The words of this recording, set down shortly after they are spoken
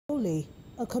Dole,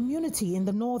 a community in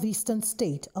the northeastern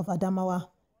state of Adamawa.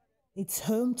 It's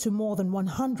home to more than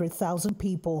 100,000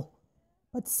 people.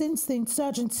 But since the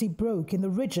insurgency broke in the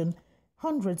region,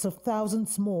 hundreds of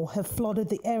thousands more have flooded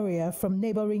the area from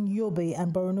neighboring Yobe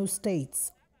and Borno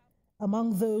states.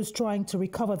 Among those trying to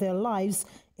recover their lives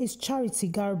is Charity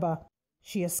Garba.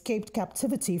 She escaped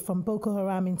captivity from Boko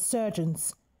Haram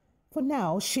insurgents. For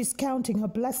now, she's counting her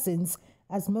blessings,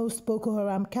 as most Boko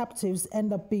Haram captives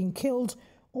end up being killed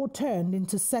or turned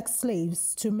into sex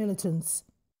slaves to militants.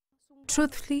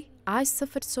 Truthfully, I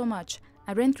suffered so much.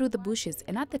 I ran through the bushes,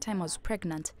 and at the time I was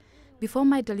pregnant. Before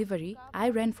my delivery, I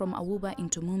ran from Awuba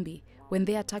into Mumbi. When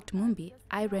they attacked Mumbi,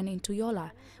 I ran into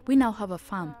Yola. We now have a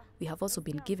farm. We have also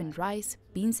been given rice,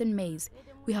 beans and maize.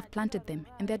 We have planted them,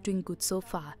 and they're doing good so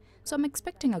far. So I'm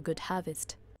expecting a good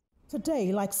harvest.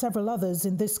 Today, like several others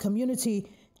in this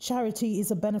community, Charity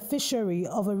is a beneficiary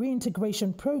of a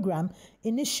reintegration program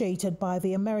initiated by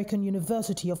the American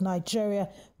University of Nigeria,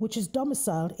 which is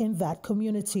domiciled in that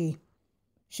community.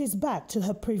 She's back to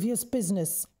her previous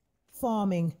business,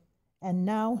 farming, and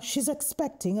now she's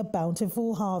expecting a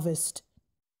bountiful harvest.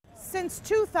 Since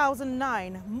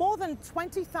 2009, more than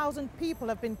 20,000 people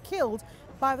have been killed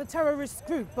by the terrorist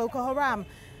group Boko Haram,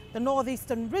 the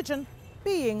northeastern region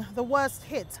being the worst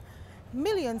hit.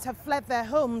 Millions have fled their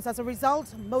homes as a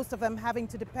result, most of them having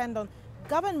to depend on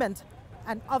government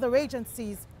and other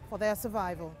agencies for their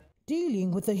survival.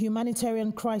 Dealing with the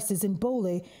humanitarian crisis in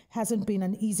Dole hasn't been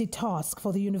an easy task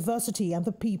for the university and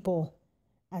the people,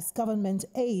 as government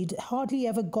aid hardly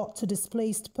ever got to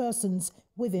displaced persons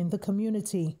within the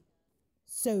community.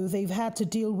 So they've had to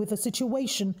deal with the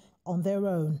situation on their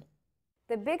own.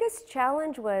 The biggest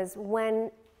challenge was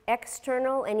when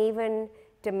external and even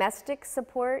domestic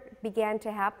support began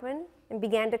to happen and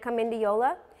began to come into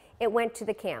Yola. It went to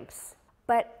the camps.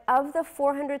 But of the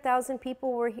 400,000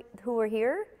 people who were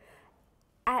here,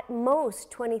 at most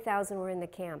 20,000 were in the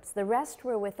camps. The rest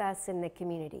were with us in the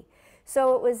community.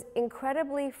 So it was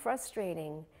incredibly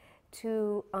frustrating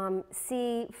to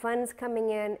see funds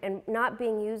coming in and not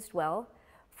being used well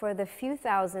for the few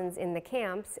thousands in the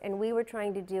camps, and we were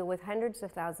trying to deal with hundreds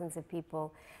of thousands of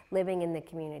people living in the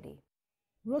community.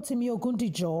 Rotimi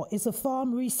Ogundijo is a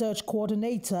farm research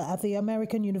coordinator at the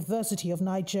American University of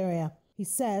Nigeria. He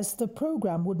says the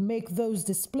program would make those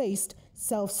displaced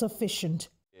self-sufficient.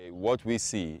 What we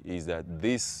see is that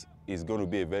this is going to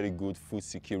be a very good food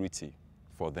security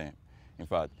for them. In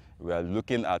fact, we are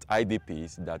looking at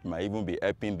IDPs that might even be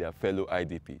helping their fellow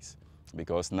IDPs,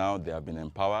 because now they have been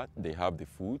empowered, they have the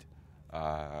food,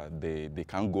 they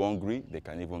can't go hungry, they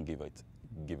can even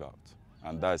give out.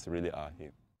 And that's really our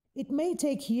aim. It may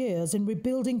take years in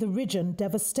rebuilding the region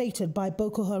devastated by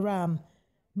Boko Haram,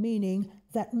 meaning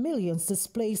that millions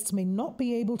displaced may not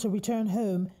be able to return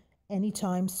home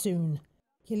anytime soon.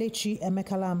 Kelechi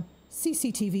Emekalam,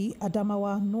 CCTV,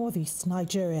 Adamawa, Northeast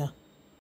Nigeria.